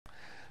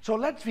So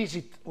let's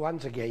visit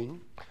once again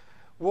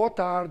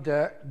what are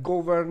the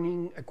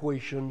governing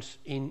equations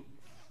in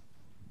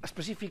a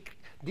specific,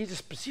 this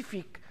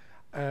specific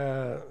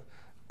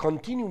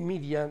continuum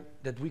media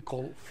that we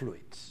call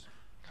fluids.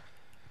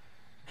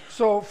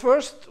 So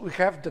first we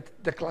have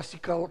the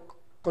classical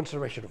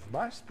conservation of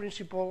mass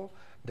principle,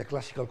 the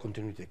classical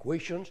continuity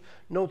equations.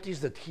 Notice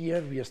that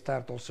here we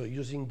start also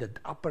using the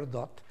upper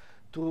dot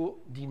to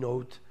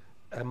denote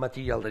a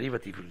material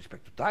derivative with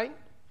respect to time.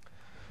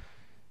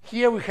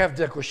 Here we have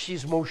the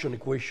Cauchy's motion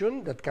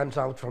equation that comes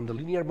out from the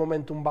linear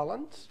momentum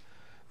balance.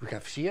 We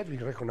have here, we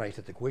recognize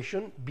that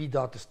equation. B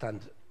dot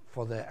stands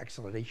for the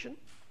acceleration.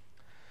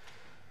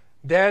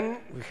 Then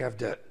we have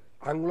the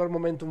angular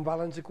momentum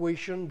balance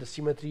equation, the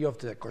symmetry of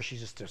the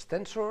Cauchy's stress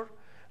tensor,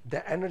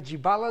 the energy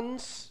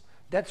balance.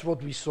 That's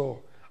what we saw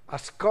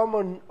as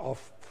common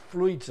of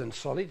fluids and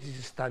solids.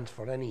 This stands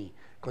for any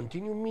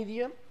continuum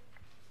media.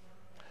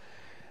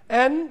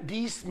 And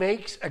this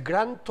makes a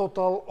grand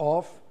total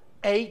of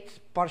 8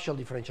 partial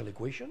differential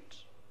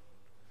equations.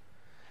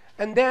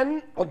 And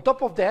then, on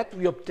top of that,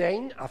 we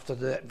obtain, after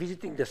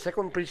visiting the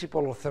second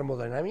principle of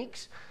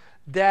thermodynamics,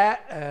 the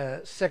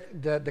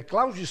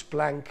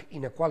Clausius-Planck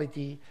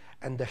inequality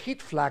and the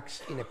heat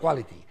flux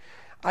inequality.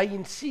 I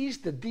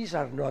insist that these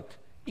are not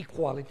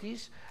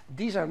equalities,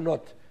 these are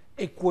not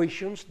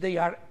equations, they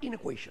are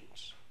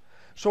inequations.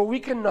 So we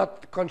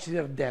cannot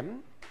consider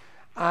them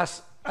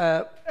as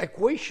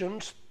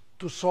equations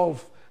to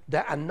solve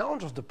the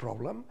unknowns of the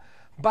problem,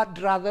 but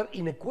rather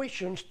in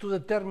equations to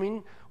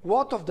determine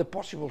what of the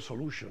possible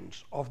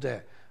solutions of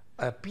the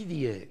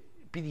PDA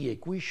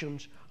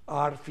equations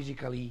are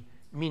physically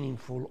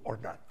meaningful or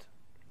not.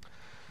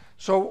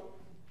 So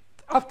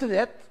after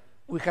that,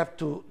 we have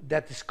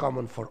that is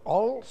common for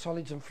all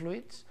solids and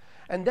fluids,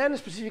 and then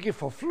specifically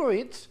for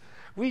fluids,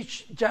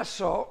 which just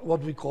saw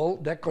what we call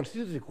the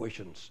constitutive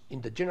equations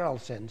in the general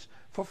sense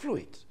for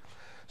fluids.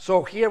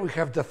 So here we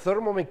have the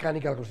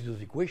thermomechanical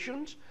constitutive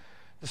equations.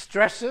 The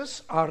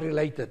stresses are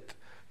related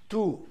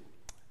to,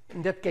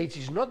 in that case,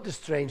 is not the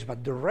strains,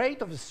 but the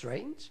rate of the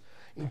strains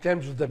in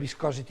terms of the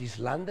viscosities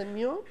lambda and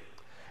mu.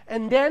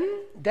 And then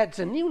that's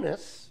a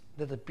newness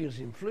that appears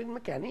in fluid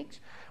mechanics.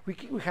 We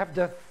have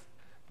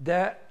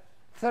the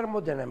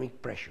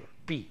thermodynamic pressure,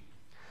 P.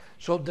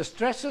 So the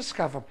stresses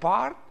have a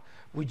part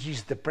which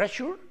is the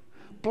pressure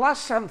plus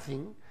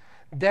something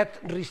that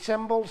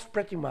resembles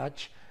pretty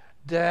much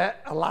the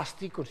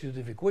elastic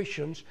constitutive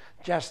equations,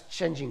 just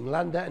changing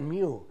lambda and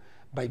mu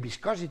by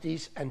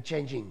viscosities and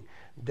changing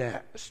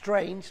the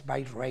strains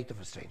by rate of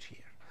the strains here.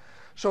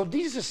 So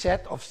this is a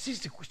set of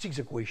six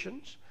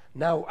equations.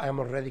 Now I am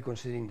already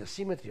considering the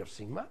symmetry of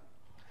sigma.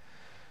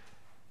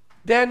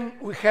 Then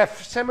we have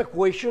some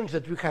equations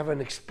that we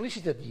haven't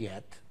explicited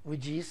yet,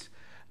 which is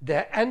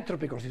the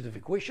entropy constitutive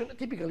equation.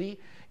 Typically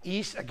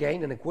is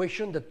again an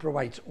equation that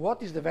provides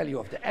what is the value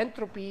of the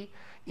entropy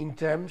in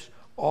terms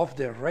of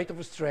the rate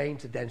of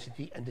strains, the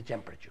density, and the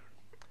temperature.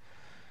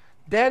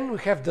 Then we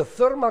have the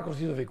thermal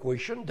constitutive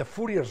equation, the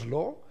Fourier's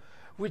law,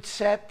 which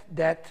said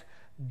that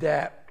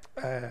the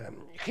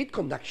heat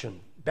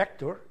conduction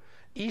vector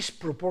is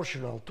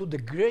proportional to the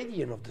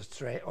gradient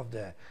of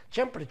the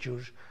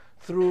temperatures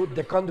through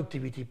the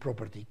conductivity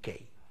property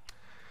K.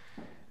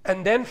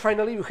 And then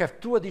finally we have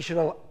 2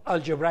 additional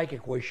algebraic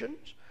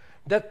equations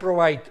that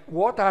provide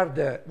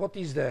what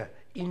is the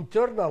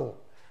internal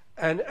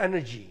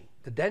energy,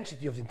 the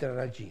density of the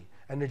internal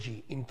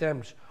energy in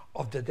terms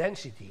of the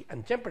density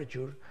and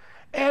temperature,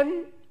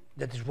 and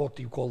that is what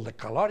you call the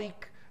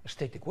caloric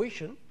state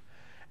equation.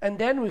 And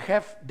then we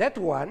have that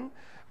one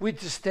which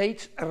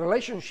states a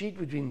relationship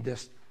between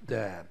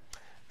the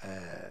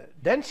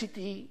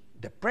density,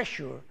 the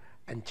pressure,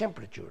 and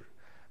temperature,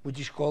 which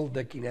is called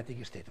the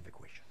kinetic state of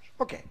equations.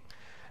 Okay,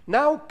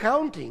 now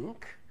counting,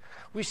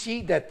 we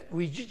see that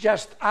we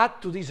just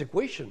add to these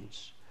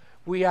equations,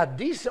 we add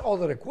these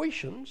other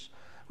equations,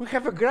 we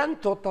have a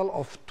grand total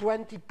of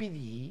 20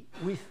 PDE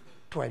with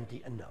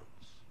 20 unknowns.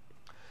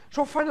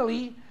 So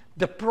finally,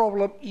 the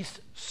problem is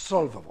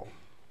solvable.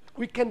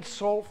 We can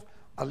solve,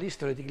 at least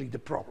theoretically, the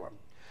problem.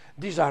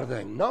 These are the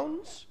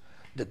unknowns,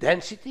 the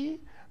density,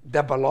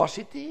 the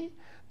velocity,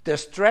 the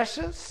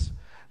stresses,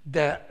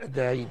 the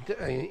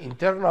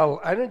internal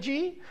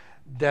energy,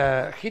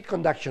 the heat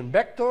conduction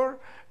vector,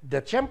 the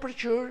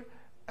temperature,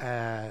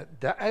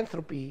 the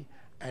entropy,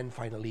 and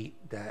finally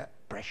the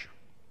pressure.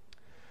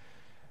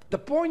 The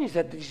point is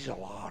that this is a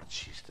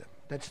large system.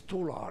 That's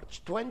too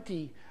large.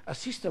 A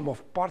system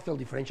of partial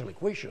differential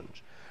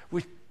equations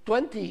with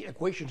 20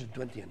 equations and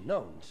 20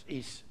 unknowns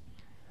is,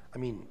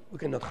 we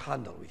cannot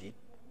handle with it.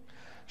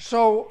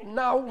 So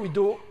now we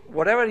do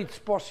whatever is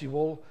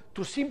possible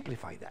to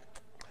simplify that.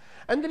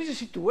 And there is a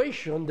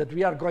situation that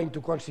we are going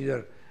to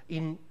consider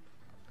in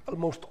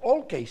almost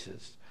all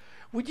cases,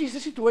 which is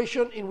the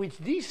situation in which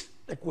this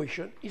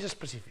equation is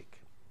specific.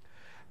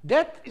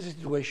 That is a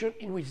situation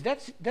in which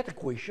that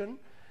equation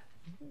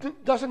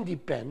doesn't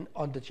depend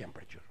on the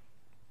temperature.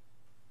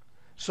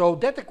 So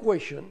that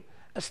equation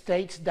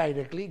states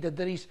directly that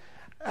there is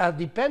a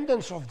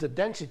dependence of the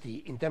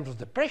density in terms of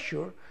the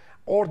pressure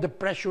or the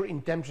pressure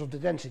in terms of the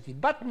density,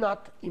 but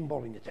not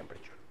involving the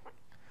temperature.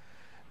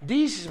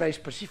 This is a very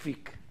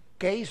specific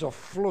case of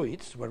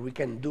fluids where we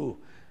can do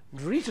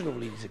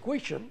reasonably this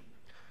equation,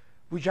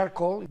 which are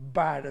called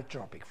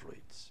barotropic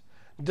fluids.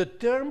 The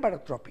term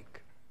barotropic,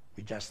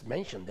 we just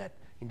mentioned that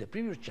in the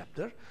previous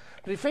chapter,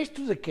 refers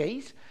to the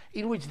case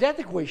in which that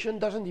equation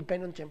doesn't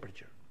depend on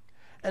temperature.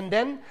 And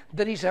then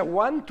there is a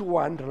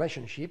one-to-one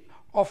relationship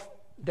of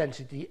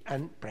density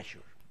and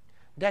pressure.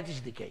 That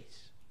is the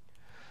case.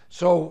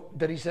 So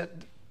there is a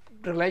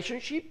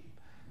relationship,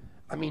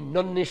 I mean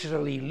not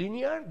necessarily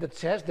linear, that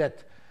says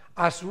that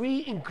as we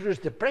increase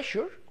the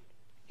pressure,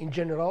 in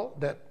general,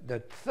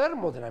 the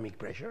thermodynamic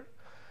pressure,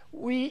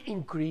 we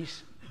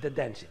increase the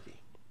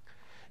density.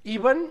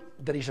 Even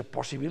there is a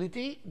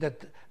possibility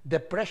that the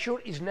pressure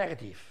is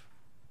negative.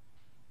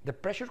 The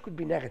pressure could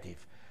be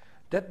negative.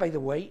 That, by the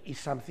way, is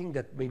something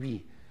that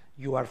maybe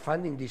you are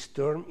finding this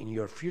term in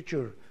your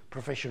future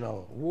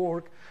professional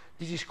work.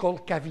 This is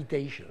called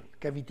cavitation.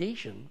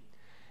 Cavitation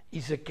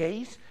is a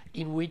case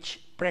in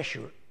which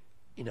pressure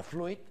in a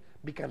fluid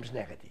becomes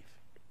negative.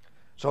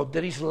 So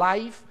there is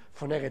life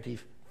for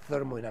negative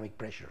thermodynamic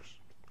pressures,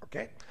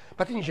 okay?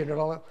 But in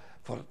general,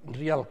 for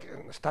real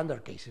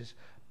standard cases,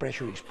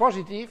 pressure is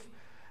positive,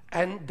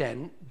 and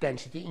then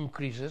density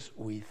increases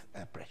with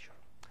pressure.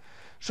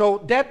 So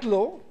that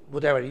law,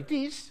 whatever it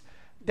is,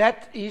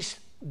 that is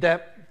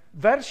the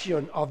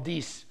version of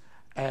this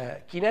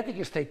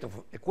kinetic state of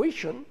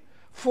equation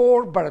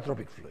for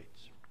barotropic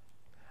fluids.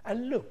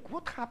 And look,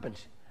 what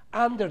happens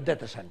under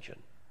that assumption,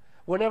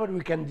 whenever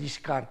we can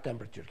discard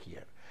temperature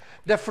here?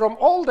 That from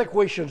all the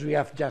equations we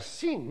have just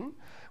seen,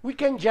 we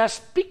can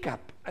just pick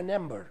up a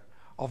number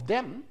of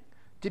them,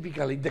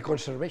 typically the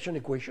conservation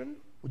equation,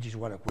 which is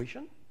one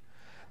equation,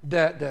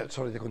 the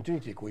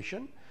continuity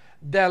equation,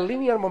 the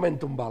linear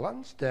momentum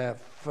balance, the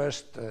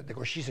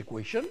Cauchy's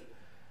equation,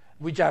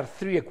 which are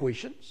 3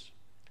 equations,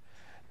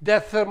 the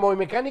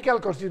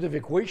thermomechanical constitutive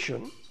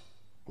equation,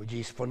 which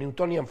is for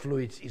Newtonian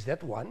fluids, is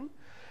that one,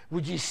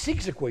 which is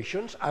 6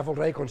 equations. I've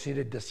already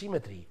considered the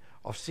symmetry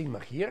of sigma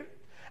here,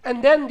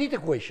 and then this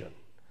equation,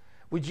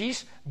 which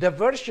is the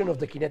version of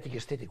the kinetic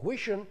state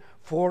equation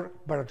for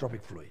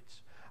barotropic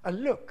fluids.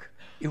 And look,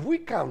 if we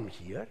count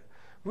here,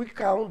 we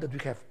count that we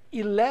have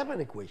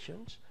 11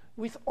 equations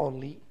with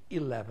only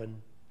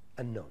 11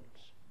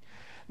 unknowns.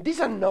 These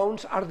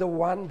unknowns are the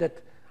ones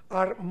that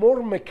are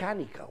more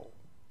mechanical.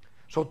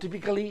 So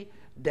typically,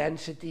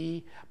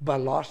 density,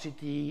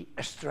 velocity,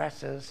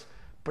 stresses,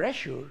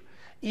 pressure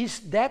is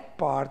that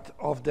part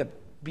of the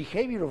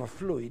behavior of a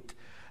fluid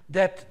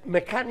that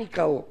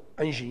mechanical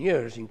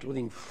engineers,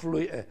 including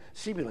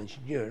civil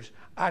engineers,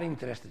 are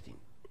interested in.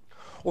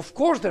 Of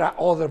course, there are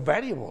other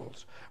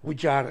variables,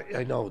 which are,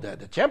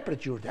 the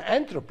temperature, the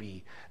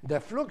entropy, the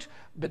flux,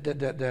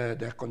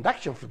 the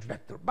conduction flux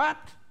vector, but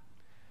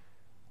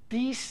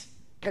these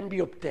can be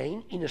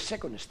obtained in a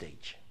second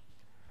stage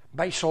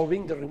by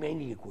solving the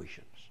remaining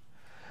equations.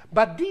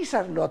 But these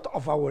are not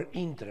of our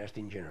interest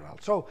in general.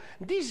 So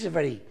this is a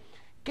very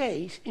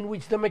case in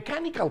which the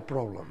mechanical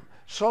problem,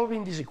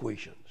 solving these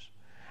equations,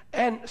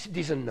 and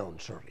these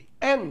unknowns,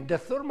 and the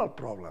thermal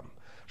problem,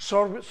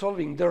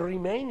 solving the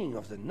remaining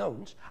of the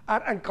knowns,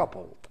 are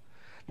uncoupled.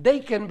 They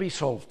can be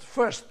solved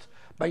first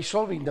by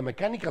solving the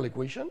mechanical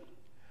equation,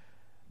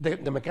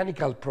 the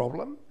mechanical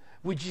problem,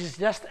 which is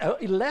just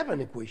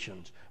 11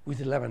 equations with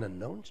 11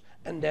 unknowns,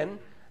 and then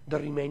the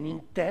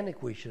remaining 10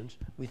 equations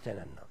with 10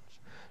 unknowns.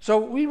 So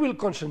we will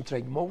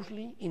concentrate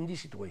mostly in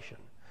this situation.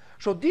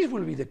 So these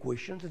will be the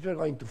questions that we're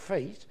going to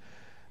face.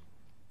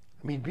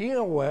 I mean, being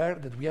aware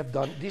that we have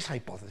done this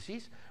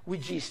hypothesis,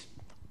 which is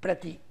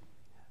pretty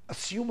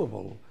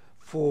assumable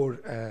for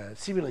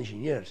civil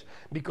engineers,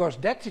 because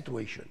that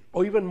situation,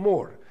 or even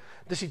more,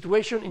 the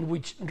situation in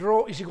which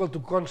rho is equal to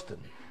constant.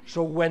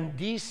 So when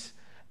this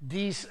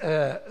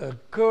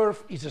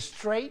curve is a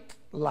straight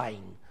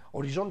line,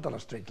 horizontal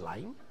straight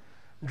line,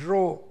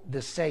 rho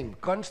the same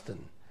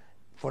constant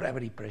for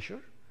every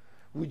pressure,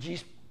 which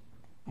is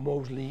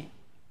mostly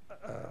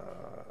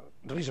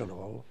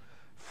reasonable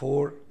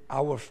for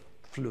our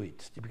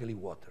fluids, typically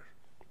water,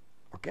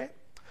 okay?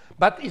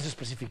 But it's a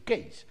specific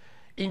case.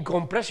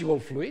 Incompressible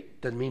fluid,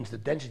 that means the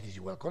density is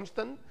equal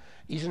constant,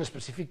 is in a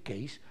specific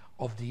case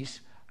of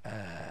this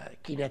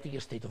kinetic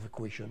state of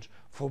equations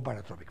for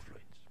barotropic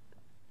fluids.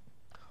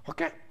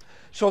 Okay?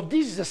 So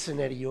this is a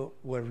scenario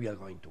where we are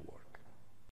going to work.